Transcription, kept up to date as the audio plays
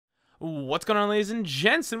What's going on, ladies and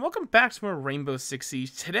gents, and welcome back to more Rainbow Six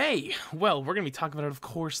Siege. Today, well, we're going to be talking about, of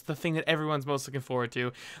course, the thing that everyone's most looking forward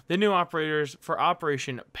to, the new operators for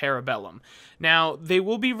Operation Parabellum. Now, they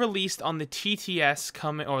will be released on the TTS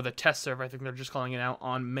coming, or the test server, I think they're just calling it out,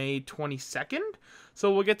 on May 22nd.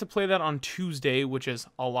 So we'll get to play that on Tuesday, which is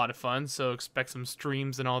a lot of fun, so expect some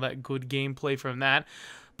streams and all that good gameplay from that.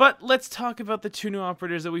 But let's talk about the two new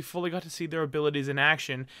operators that we fully got to see their abilities in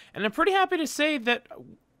action, and I'm pretty happy to say that,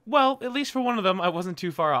 well, at least for one of them, I wasn't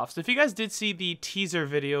too far off. So if you guys did see the teaser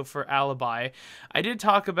video for Alibi, I did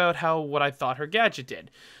talk about what I thought her gadget did.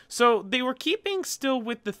 So they were keeping still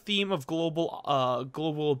with the theme of global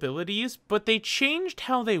abilities, but they changed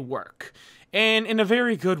how they work. And in a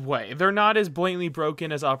very good way. They're not as blatantly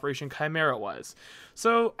broken as Operation Chimera was.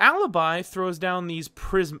 So Alibi throws down these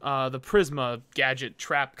the Prisma gadget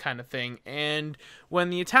trap kind of thing, and when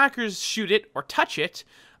the attackers shoot it or touch it,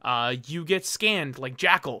 you get scanned like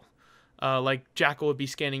Jackal. Like Jackal would be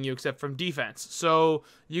scanning you except from defense. So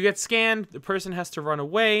you get scanned, the person has to run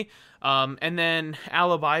away, and then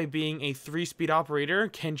Alibi, being a 3-speed operator,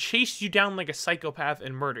 can chase you down like a psychopath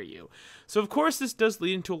and murder you. So of course this does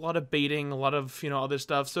lead into a lot of baiting, a lot of, other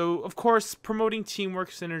stuff. So of course promoting teamwork,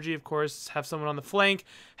 synergy, of course, have someone on the flank,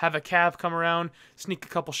 have a cav come around, sneak a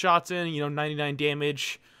couple shots in, 99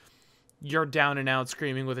 damage, you're down and out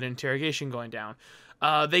screaming with an interrogation going down.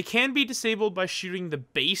 They can be disabled by shooting the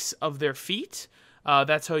base of their feet.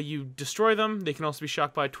 That's how you destroy them. They can also be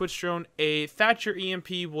shocked by a Twitch drone. A Thatcher EMP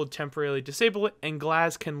will temporarily disable it, and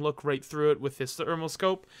Glaz can look right through it with his thermal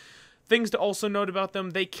scope. Things to also note about them: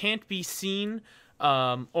 they can't be seen,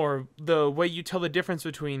 or the way you tell the difference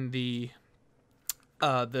between the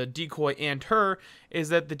decoy and her is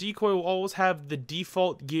that the decoy will always have the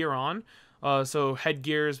default gear on. So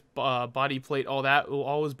headgears, body plate, all that will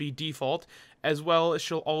always be default, as well as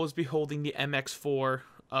she'll always be holding the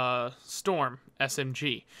MX4 Storm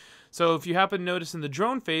SMG. So if you happen to notice in the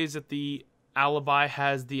drone phase that the Alibi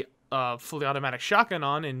has the fully automatic shotgun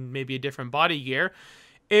on and maybe a different body gear,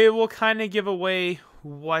 it will kind of give away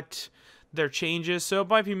what their change is. So it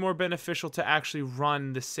might be more beneficial to actually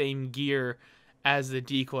run the same gear as the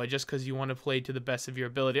decoy, just because you want to play to the best of your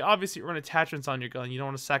ability. Obviously, run attachments on your gun. You don't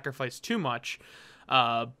want to sacrifice too much,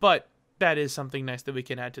 but that is something nice that we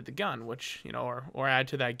can add to the gun, which, or add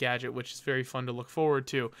to that gadget, which is very fun to look forward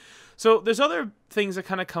to. So there's other things that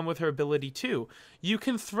kind of come with her ability too. You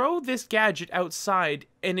can throw this gadget outside,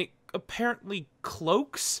 and it apparently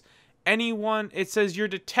cloaks anyone. It says you're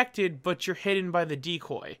detected, but you're hidden by the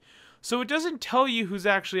decoy. So it doesn't tell you who's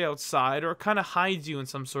actually outside, or it kind of hides you in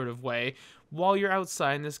some sort of way while you're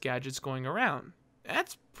outside and this gadget's going around.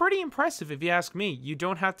 That's pretty impressive if you ask me. You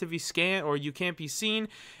don't have to be scanned, or you can't be seen,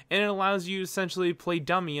 and it allows you to essentially play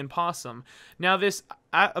dummy and possum. Now this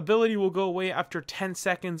ability will go away after 10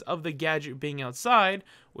 seconds of the gadget being outside,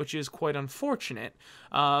 which is quite unfortunate,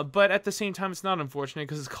 but at the same time it's not unfortunate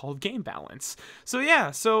because it's called game balance. So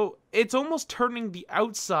yeah, so it's almost turning the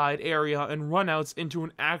outside area and runouts into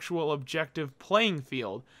an actual objective playing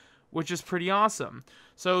field, which is pretty awesome.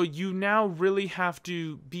 So you now really have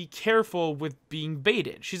to be careful with being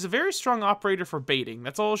baited. She's a very strong operator for baiting.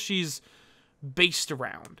 That's all she's based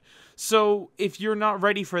around. So if you're not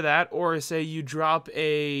ready for that, or say you drop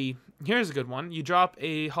here's a good one, you drop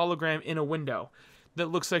a hologram in a window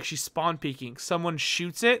that looks like she's spawn peeking. Someone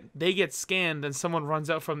shoots it, they get scanned, and someone runs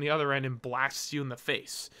out from the other end and blasts you in the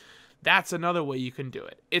face. That's another way you can do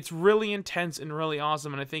it. It's really intense and really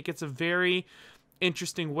awesome, and I think it's a very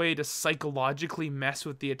interesting way to psychologically mess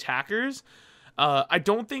with the attackers. I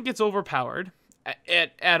don't think it's overpowered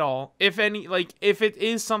at all. If it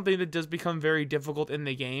is something that does become very difficult in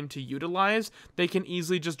the game to utilize, they can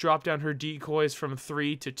easily just drop down her decoys from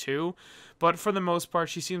 3 to 2. But for the most part,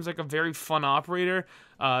 she seems like a very fun operator.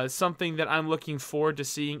 Something that I'm looking forward to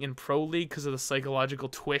seeing in Pro League because of the psychological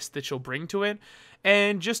twist that she'll bring to it.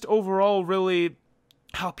 And just overall, really,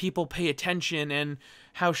 how people pay attention and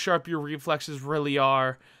how sharp your reflexes really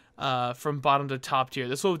are from bottom to top tier.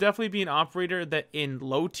 This will definitely be an operator that in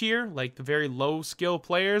low tier, like the very low skill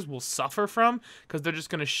players, will suffer from, because they're just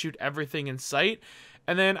going to shoot everything in sight.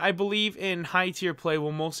 And then I believe in high tier play,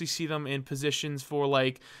 we'll mostly see them in positions for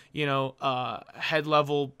head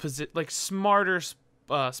level, like smarter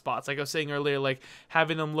spots, like I was saying earlier, like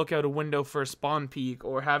having them look out a window for a spawn peek,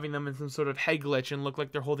 or having them in some sort of head glitch and look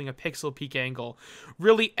like they're holding a pixel peek angle.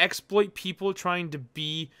 Really exploit people trying to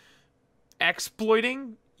be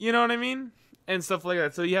exploiting, you know what I mean? And stuff like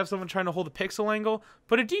that. So you have someone trying to hold a pixel angle,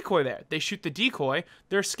 put a decoy there. They shoot the decoy,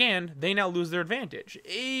 they're scanned, they now lose their advantage.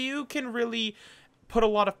 You can really put a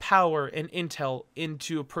lot of power and intel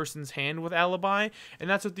into a person's hand with Alibi, and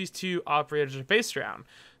that's what these two operators are based around.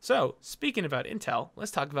 So, speaking about Intel, let's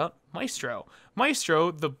talk about Maestro. Maestro,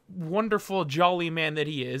 the wonderful, jolly man that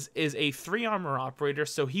he is a 3-armor operator,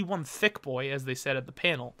 so he won thick boy, as they said at the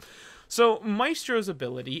panel. So, Maestro's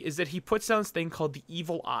ability is that he puts down this thing called the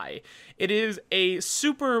Evil Eye. It is a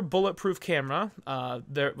super bulletproof camera,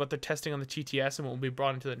 what they're testing on the TTS and will be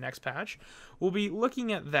brought into the next patch. We'll be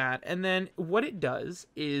looking at that, and then what it does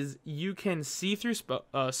is you can see through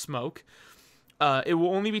smoke. It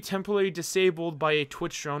will only be temporarily disabled by a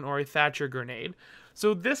Twitch drone or a Thatcher grenade.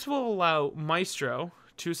 So this will allow Maestro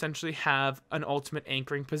to essentially have an ultimate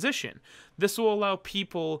anchoring position. This will allow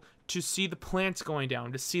people to see the plants going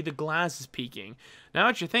down, to see the glasses peeking. Now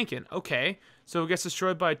what you're thinking, okay, so it gets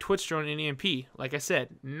destroyed by a Twitch drone and EMP. Like I said,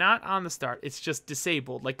 not on the start, it's just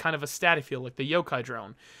disabled, like kind of a static field, like the yokai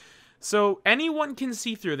drone. So anyone can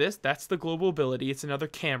see through this. That's the global ability. It's another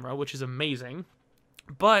camera, which is amazing.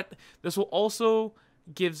 But this will also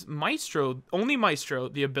gives Maestro, only Maestro,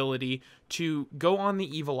 the ability to go on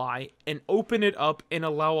the Evil Eye and open it up and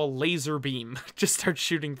allow a laser beam to start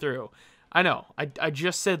shooting through. I know, I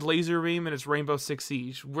just said laser beam and it's Rainbow Six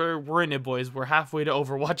Siege. We're in it, boys. We're halfway to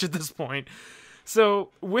Overwatch at this point. So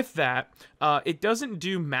with that, it doesn't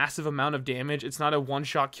do massive amount of damage. It's not a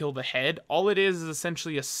one-shot kill the head. All it is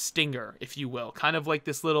essentially a stinger, if you will. Kind of like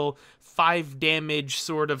this little 5 damage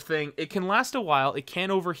sort of thing. It can last a while. It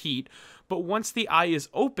can overheat. But once the eye is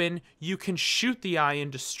open, you can shoot the eye and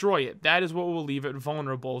destroy it. That is what will leave it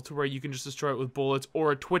vulnerable to where you can just destroy it with bullets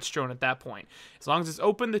or a Twitch drone at that point. As long as it's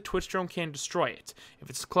open, the Twitch drone can destroy it. If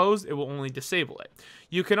it's closed, it will only disable it.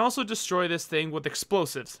 You can also destroy this thing with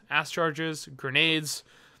explosives, ass charges, grenades,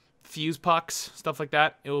 fuse pucks, stuff like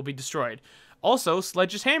that. It will be destroyed. Also,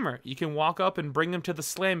 Sledge's hammer. You can walk up and bring him to the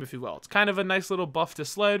slam, if you will. It's kind of a nice little buff to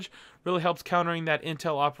Sledge. Really helps countering that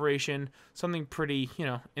intel operation. Something pretty,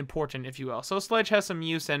 important, if you will. So Sledge has some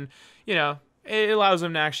use, and, it allows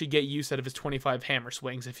him to actually get use out of his 25 hammer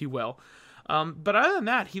swings, if you will. But other than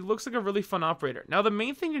that, he looks like a really fun operator. Now, the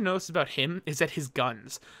main thing to notice about him is that his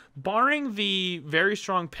guns. Barring the very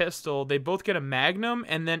strong pistol, they both get a Magnum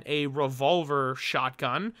and then a revolver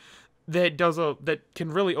shotgun that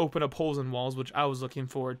can really open up holes in walls, which I was looking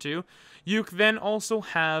forward to. You then also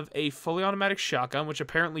have a fully automatic shotgun, which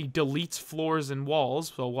apparently deletes floors and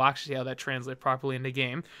walls, so we'll actually see how that translates properly in the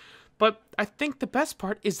game. But I think the best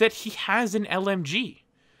part is that he has an LMG.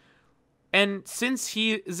 And since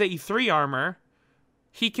he is a 3-armor,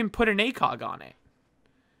 he can put an ACOG on it.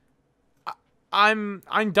 I'm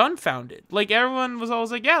dumbfounded. Like, everyone was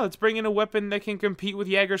always like, yeah, let's bring in a weapon that can compete with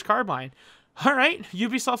Jaeger's carbine. All right,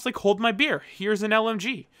 Ubisoft's like, hold my beer. Here's an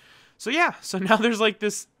LMG. So yeah, so now there's like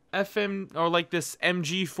this this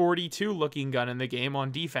MG42 looking gun in the game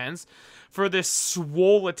on defense for this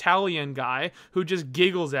swole Italian guy who just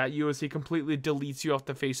giggles at you as he completely deletes you off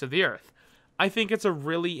the face of the earth. I think it's a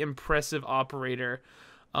really impressive operator,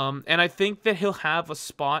 and I think that he'll have a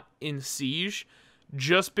spot in Siege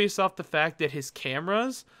just based off the fact that his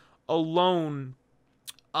cameras alone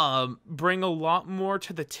bring a lot more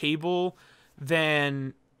to the table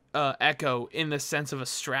than Echo in the sense of a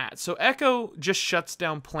strat. So Echo just shuts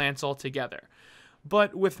down plants altogether.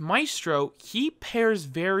 But with Maestro, he pairs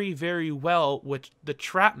very, very well with the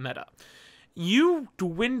trap meta. You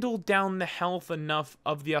dwindle down the health enough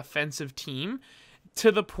of the offensive team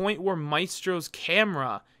to the point where Maestro's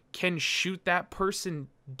camera can shoot that person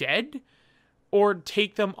dead or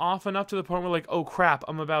take them off enough to the point where, like, oh crap,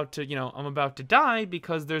 I'm about to die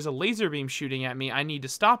because there's a laser beam shooting at me. I need to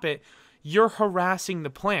stop it. You're harassing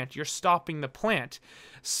the plant. You're stopping the plant.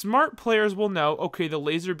 Smart players will know, okay, the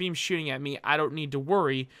laser beam's shooting at me. I don't need to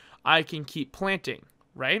worry. I can keep planting,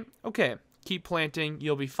 right? Okay, keep planting.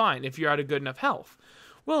 You'll be fine if you're at a good enough health.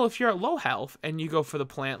 Well, if you're at low health and you go for the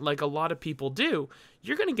plant like a lot of people do,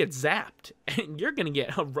 you're going to get zapped and you're going to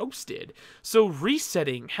get roasted. So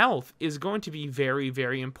resetting health is going to be very,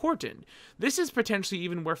 very important. This is potentially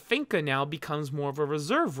even where Finka now becomes more of a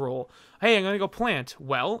reserve role. Hey, I'm going to go plant.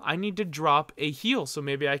 Well, I need to drop a heal so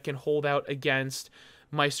maybe I can hold out against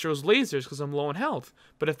Maestro's lasers because I'm low in health.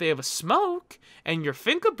 But if they have a smoke and you're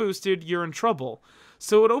Finka boosted, you're in trouble.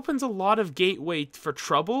 So it opens a lot of gateway for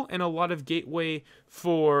trouble and a lot of gateway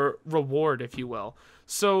for reward, if you will.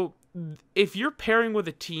 So if you're pairing with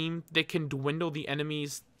a team that can dwindle the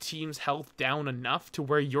enemy's team's health down enough to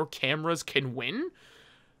where your cameras can win,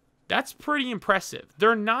 that's pretty impressive.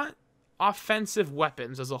 They're not offensive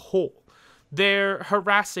weapons as a whole. They're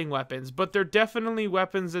harassing weapons, but they're definitely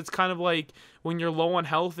weapons that's kind of like when you're low on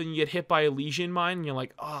health and you get hit by a Legion mine and you're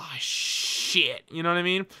like, oh shit, you know what I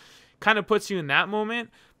mean? Kind of puts you in that moment,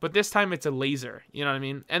 but this time it's a laser, you know what I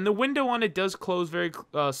mean? And the window on it does close very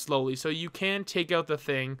slowly, so you can take out the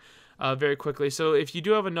thing very quickly. So if you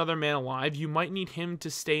do have another man alive, you might need him to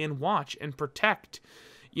stay and watch and protect,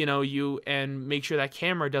 you, and make sure that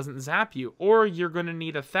camera doesn't zap you. Or you're going to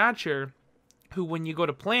need a Thatcher who, when you go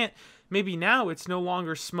to plant, maybe now it's no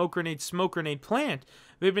longer smoke grenade, plant.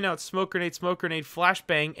 Maybe now it's smoke grenade,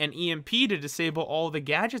 flashbang, and EMP to disable all the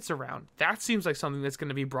gadgets around. That seems like something that's going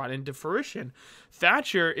to be brought into fruition.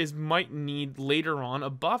 Thatcher might need later on a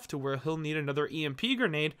buff to where he'll need another EMP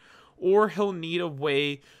grenade, or he'll need a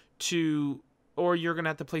way to, or you're going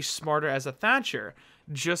to have to play smarter as a Thatcher,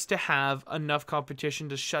 just to have enough competition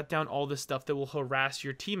to shut down all the stuff that will harass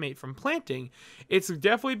your teammate from planting. It's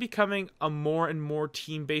definitely becoming a more and more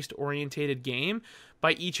team-based orientated game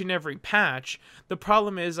by each and every patch. The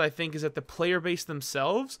problem is, I think, is that the player base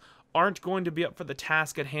themselves aren't going to be up for the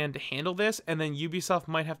task at hand to handle this, and then Ubisoft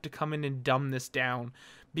might have to come in and dumb this down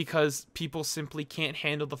because people simply can't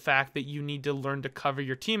handle the fact that you need to learn to cover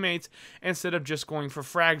your teammates instead of just going for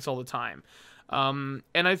frags all the time.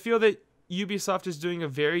 And I feel that Ubisoft is doing a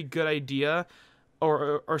very good idea,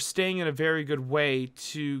 or staying in a very good way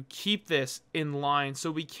to keep this in line so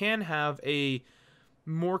we can have a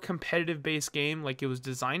more competitive based game like it was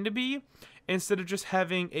designed to be, instead of just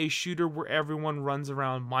having a shooter where everyone runs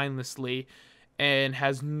around mindlessly and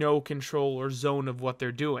has no control or zone of what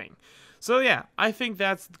they're doing. So yeah, I think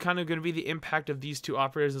that's kind of going to be the impact of these two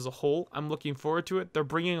operators as a whole. I'm looking forward to it. They're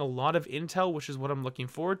bringing a lot of intel, which is what I'm looking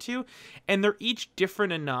forward to, and they're each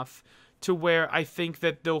different enough to where I think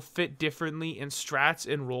that they'll fit differently in strats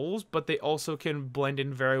and roles, but they also can blend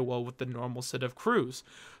in very well with the normal set of crews.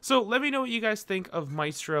 So let me know what you guys think of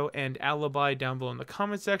Maestro and Alibi down below in the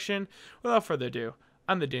comment section. Without further ado,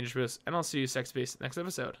 I'm the Dangerous, and I'll see you Sex Base next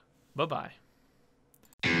episode. Bye-bye.